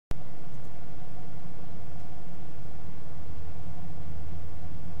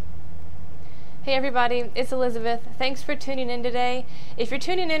Hey everybody, it's Elizabeth. Thanks for tuning in today. If you're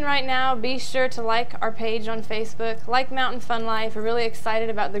tuning in right now, be sure to like our page on Facebook, like Mountain Fun Life. We're really excited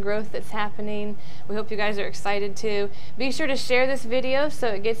about the growth that's happening. We hope you guys are excited too. Be sure to share this video so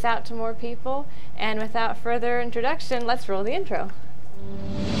it gets out to more people. And without further introduction, let's roll the intro.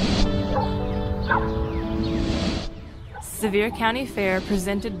 Sevier County Fair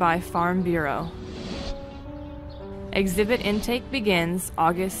presented by Farm Bureau. Exhibit intake begins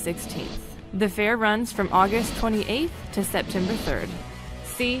August 16th. The fair runs from August 28th to September 3rd.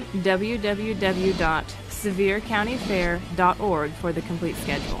 See www.seviercountyfair.org for the complete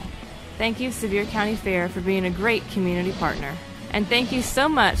schedule. Thank you, Sevier County Fair, for being a great community partner. And thank you so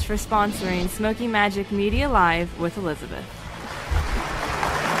much for sponsoring Smoky Magic Media Live with Elizabeth.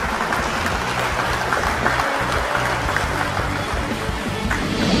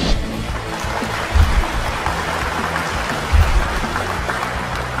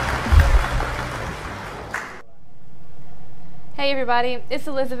 Hey everybody, it's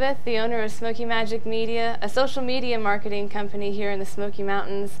Elizabeth, the owner of Smoky Magic Media, a social media marketing company here in the Smoky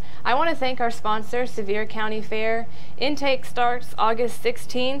Mountains. I want to thank our sponsor, Sevier County Fair. Intake starts August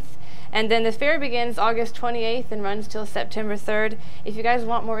 16th, and then the fair begins August 28th and runs till September 3rd. If you guys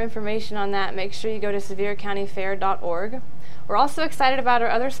want more information on that, make sure you go to seviercountyfair.org. We're also excited about our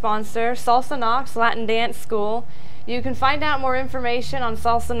other sponsor, Salsa Knox Latin Dance School. You can find out more information on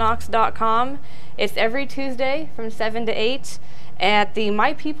salsanox.com. It's every Tuesday from 7 to 8 at the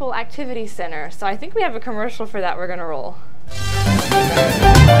My People Activity Center. So I think we have a commercial for that we're going to roll.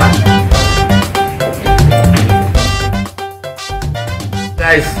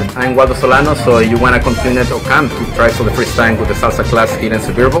 Guys, I'm Waldo Solano, so you want to continue or come to try for the first time with the salsa class here in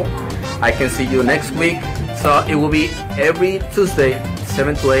Sevierville. I can see you next week. So it will be every Tuesday,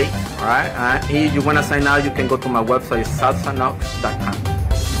 7 to 8. All right. If you want to sign out, you can go to my website, salsanox.com.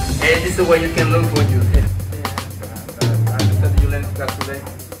 And this is where you can look when you hit. I understand you learned class today.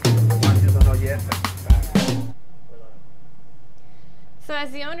 One you don't know yet. So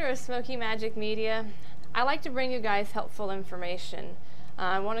as the owner of Smoky Magic Media, I like to bring you guys helpful information.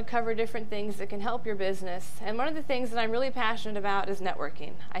 I want to cover different things that can help your business. And one of the things that I'm really passionate about is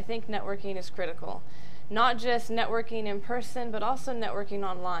networking. I think networking is critical. Not just networking in person, but also networking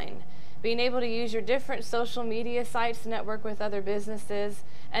online. Being able to use your different social media sites to network with other businesses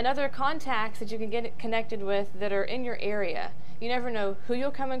and other contacts that you can get connected with that are in your area. You never know who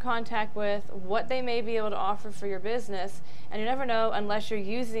you'll come in contact with, what they may be able to offer for your business, and you never know unless you're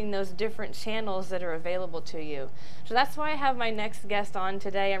using those different channels that are available to you. So that's why I have my next guest on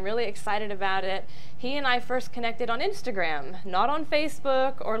today. I'm really excited about it. He and I first connected on Instagram, not on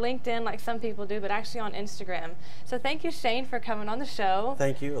Facebook or LinkedIn like some people do, but actually on Instagram. So thank you, Shane, for coming on the show.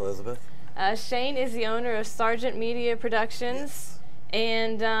 Thank you, Elizabeth. Shane is the owner of Sargent Media Productions. Yes.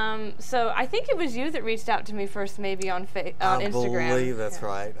 And so I think it was you that reached out to me first, maybe on Instagram. I believe that's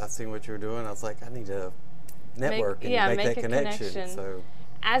right. I seen what you were doing. I was like, I need to network and make that connection. So,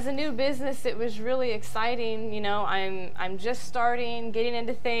 as a new business, it was really exciting. You know, I'm just starting, getting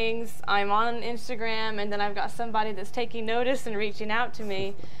into things. I'm on Instagram, and then I've got somebody that's taking notice and reaching out to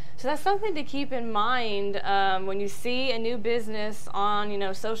me. So that's something to keep in mind when you see a new business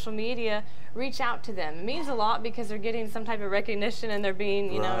on, social media. Reach out to them. It means a lot because they're getting some type of recognition and they're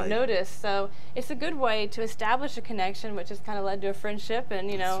being, noticed. So it's a good way to establish a connection, which has kind of led to a friendship,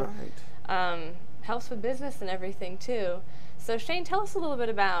 and helps with business and everything too. So Shane, tell us a little bit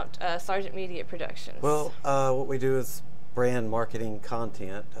about Sargent Media Productions. Well, what we do is brand marketing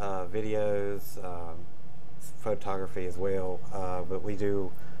content, videos, photography as well. But we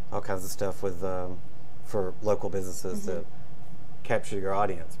do all kinds of stuff with for local businesses to capture your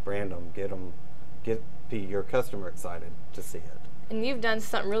audience, brand them, get your customer excited to see it. And you've done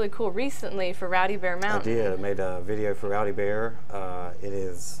something really cool recently for Rowdy Bear Mountain. I did. I made a video for Rowdy Bear. It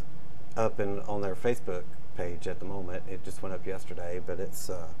is up on their Facebook page at the moment. It just went up yesterday, but it's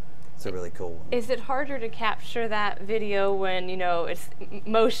a really cool one. Is it harder to capture that video when it's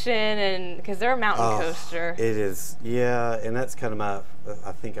motion, and because they're a mountain coaster? It is, yeah, and that's kind of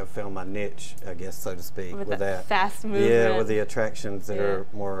I think I've found my niche, I guess, so to speak, with that fast movement. Yeah, with the attractions that are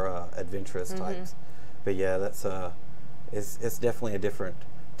more adventurous types. But yeah, that's it's definitely a different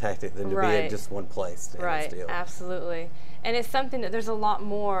tactic than to be at just one place. Right, absolutely. And it's something that there's a lot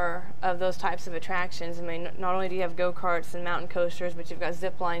more of those types of attractions. I mean, not only do you have go-karts and mountain coasters, but you've got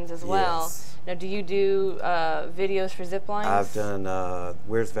zip lines as well. Yes. Now, do you do videos for zip lines? I've done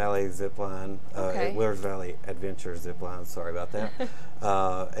Weir's Valley zip line, Weir's Valley Adventure zip line, sorry about that.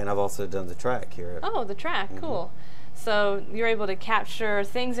 And I've also done the track here. Oh, the track, cool. So you're able to capture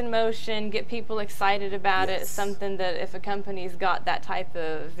things in motion, get people excited about it, something that if a company's got that type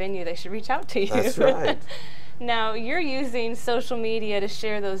of venue, they should reach out to you. That's right. Now, you're using social media to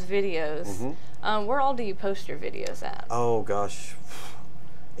share those videos. Where all do you post your videos at? Oh, gosh.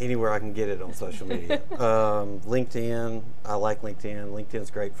 Anywhere I can get it on social media. LinkedIn, I like LinkedIn. LinkedIn's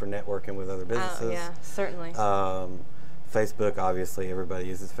great for networking with other businesses. Oh, yeah, certainly. Facebook, obviously, everybody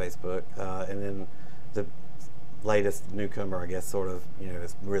uses Facebook. And then the latest newcomer, I guess, sort of,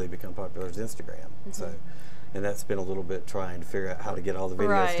 has really become popular is Instagram. So, and that's been a little bit trying to figure out how to get all the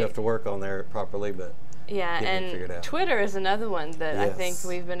video stuff to work on there properly, but yeah, and Twitter is another one that I think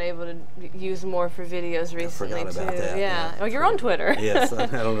we've been able to use more for videos recently too. That, yeah. Oh, you're on Twitter. Yes, I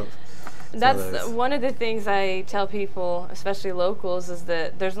don't know. That's one of the things I tell people, especially locals, is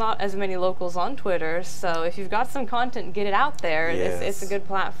that there's not as many locals on Twitter. So if you've got some content, get it out there. It's a good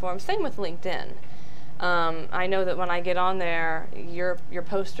platform. Same with LinkedIn. I know that when I get on there, your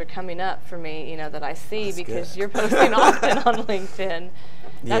posts are coming up for me, that I see because you're posting often on LinkedIn.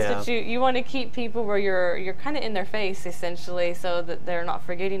 That's what you want to keep people where you're kind of in their face essentially, so that they're not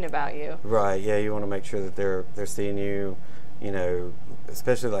forgetting about you. Right. Yeah. You want to make sure that they're seeing you.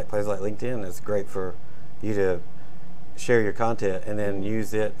 Especially like places like LinkedIn. It's great for you to share your content and then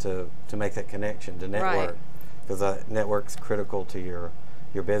use it to make that connection to network, because network's critical to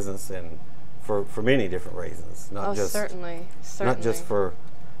your business and for many different reasons. Not just certainly. Not just for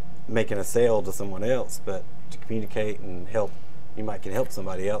making a sale to someone else, but to communicate and help. You can help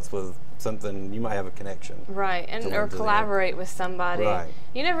somebody else with something. You might have a connection, right? And or collaborate with somebody. Right.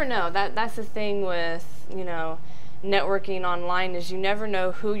 You never know. That's the thing with networking online, is you never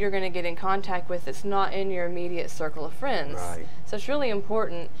know who you're going to get in contact with that's not in your immediate circle of friends. Right. So it's really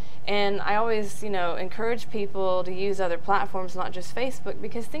important. And I always, encourage people to use other platforms, not just Facebook,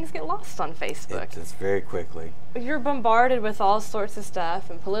 because things get lost on Facebook. Just very quickly. You're bombarded with all sorts of stuff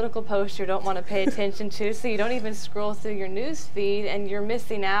and political posts you don't want to pay attention to, so you don't even scroll through your news feed, and you're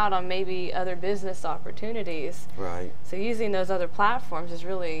missing out on maybe other business opportunities. Right. So using those other platforms is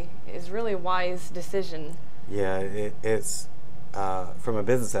really a wise decision. Yeah, it's from a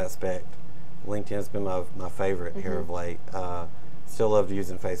business aspect, LinkedIn's been my favorite here of late. Still love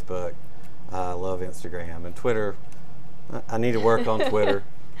using Facebook. I love Instagram and Twitter. I need to work on Twitter.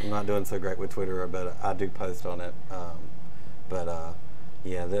 I'm not doing so great with Twitter, but I do post on it.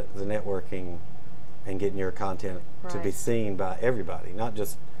 Yeah, the networking and getting your content to be seen by everybody, not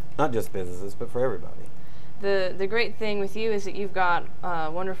just businesses, but for everybody. The great thing with you is that you've got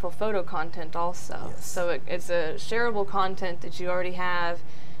wonderful photo content also. Yes. So it's a shareable content that you already have.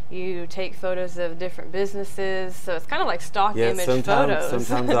 You take photos of different businesses, so it's kind of like stock image photos.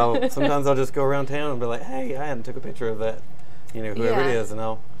 Sometimes I'll just go around town and be like, hey, I hadn't took a picture of that, whoever it is, and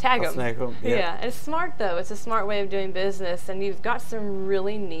I'll tag them. Snag them. Yeah, it's smart though. It's a smart way of doing business, and you've got some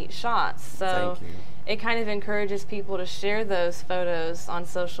really neat shots. So Thank you. It kind of encourages people to share those photos on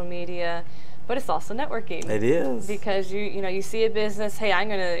social media. But it's also networking. It is. Because you see a business, hey, I'm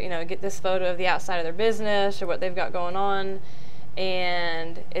gonna get this photo of the outside of their business or what they've got going on,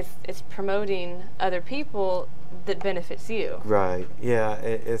 and it's promoting other people that benefits you. Right. Yeah.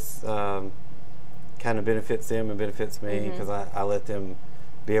 It's kind of benefits them and benefits me, because I let them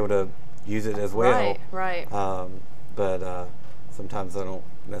be able to use it as well. Right. But sometimes I don't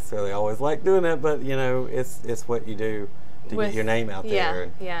necessarily always like doing it. But it's what you do to get your name out there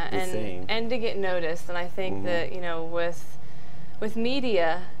and to get noticed. And I think that with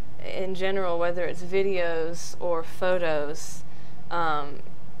media in general, whether it's videos or photos,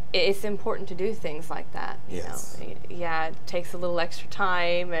 it's important to do things like that. Yes. Yeah, it takes a little extra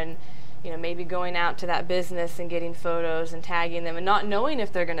time, and maybe going out to that business and getting photos and tagging them and not knowing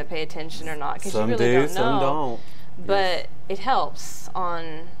if they're going to pay attention or not, because you really don't know. Some don't. But it helps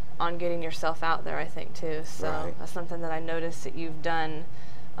on getting yourself out there, I think, too. So that's something that I noticed that you've done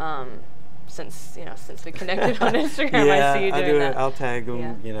since we connected on Instagram. Yeah, I see you doing that. I'll tag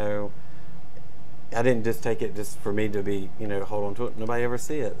them. Yeah. I didn't just take it just for me to be, hold on to it. Nobody ever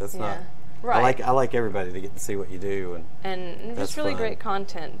see it. That's not. Right. I like everybody to get to see what you do, and just really great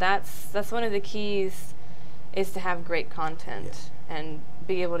content. That's one of the keys, is to have great content and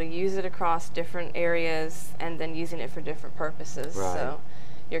be able to use it across different areas, and then using it for different purposes. Right. So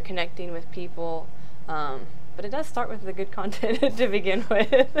you're connecting with people, but it does start with the good content to begin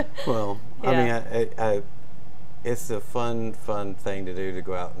with. Well, I mean, it's a fun thing to do, to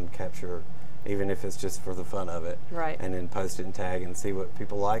go out and capture, even if it's just for the fun of it. Right. And then post it and tag and see what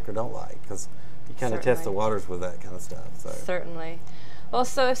people like or don't like, because you kind of test the waters with that kind of stuff. So. Certainly. Well,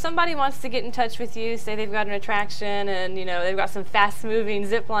 so if somebody wants to get in touch with you, say they've got an attraction and they've got some fast-moving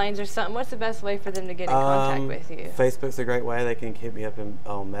zip lines or something, what's the best way for them to get in contact with you? Facebook's a great way. They can hit me up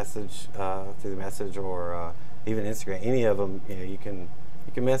on message through the message, or even Instagram. Any of them, you can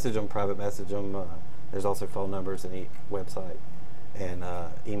message them, private message them. There's also phone numbers and website and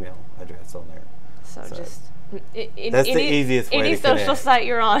email address on there. So just that's the easiest way to connect. Any social site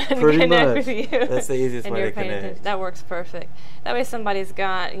you're on and Pretty connect much. with you. That's the easiest way to connect. That works perfect. That way somebody's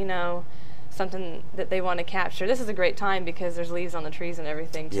got, something that they want to capture. This is a great time because there's leaves on the trees and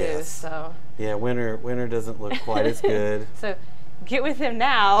everything too. Yes. So yeah, winter doesn't look quite as good. So get with him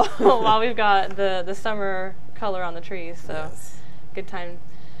now while we've got the summer color on the trees. So yes. Good time.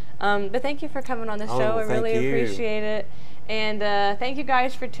 But thank you for coming on the show. I really appreciate it. And thank you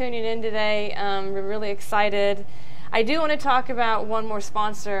guys for tuning in today. We're really excited. I do want to talk about one more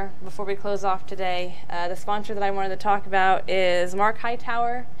sponsor before we close off today. The sponsor that I wanted to talk about is Mark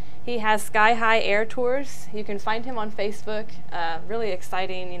Hightower. He has Sky High Air Tours. You can find him on Facebook. Really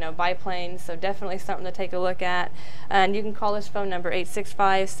exciting, biplane, so definitely something to take a look at. And you can call his phone number,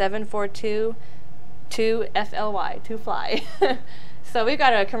 865-742-2FLY, 2FLY. So we've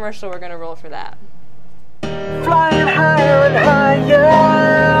got a commercial we're going to roll for that. Flying higher and higher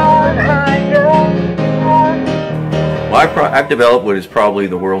and higher. Well, I've developed what is probably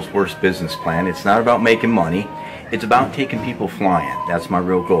the world's worst business plan. It's not about making money. It's about taking people flying. That's my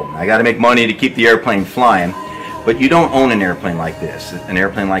real goal. I got to make money to keep the airplane flying, but you don't own an airplane like this. An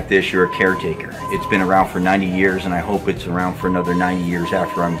airplane like this, you're a caretaker. It's been around for 90 years, and I hope it's around for another 90 years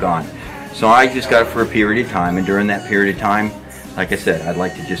after I'm gone. So I just got it for a period of time, and during that period of time, like I said, I'd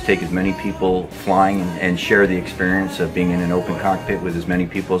like to just take as many people flying and share the experience of being in an open cockpit with as many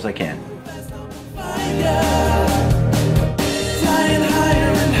people as I can.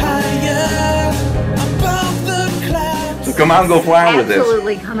 So come out and go flying with this.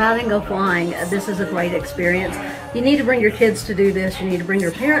 Absolutely, come out and go flying. This is a great experience. You need to bring your kids to do this. You need to bring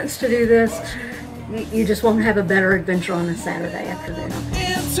your parents to do this. You just won't have a better adventure on a Saturday afternoon.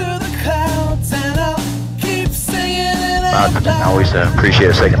 I always appreciate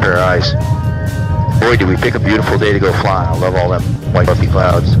a second pair of eyes. Boy, did we pick a beautiful day to go flying. I love all them white fluffy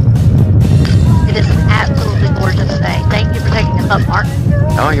clouds. It is an absolutely gorgeous day. Thank you for taking us up, Mark.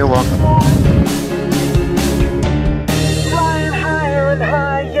 Oh, you're welcome. Flying higher and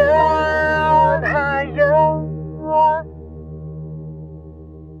higher and higher.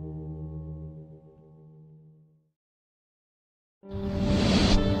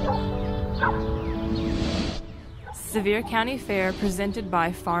 Sevier County Fair presented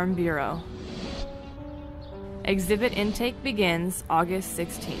by Farm Bureau. Exhibit intake begins August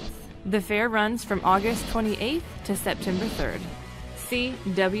 16th. The fair runs from August 28th to September 3rd. See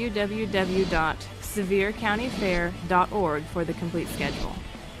www.seviercountyfair.org for the complete schedule.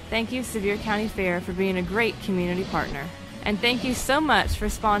 Thank you, Sevier County Fair, for being a great community partner. And thank you so much for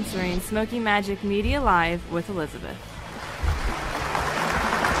sponsoring Smoky Magic Media Live with Elizabeth.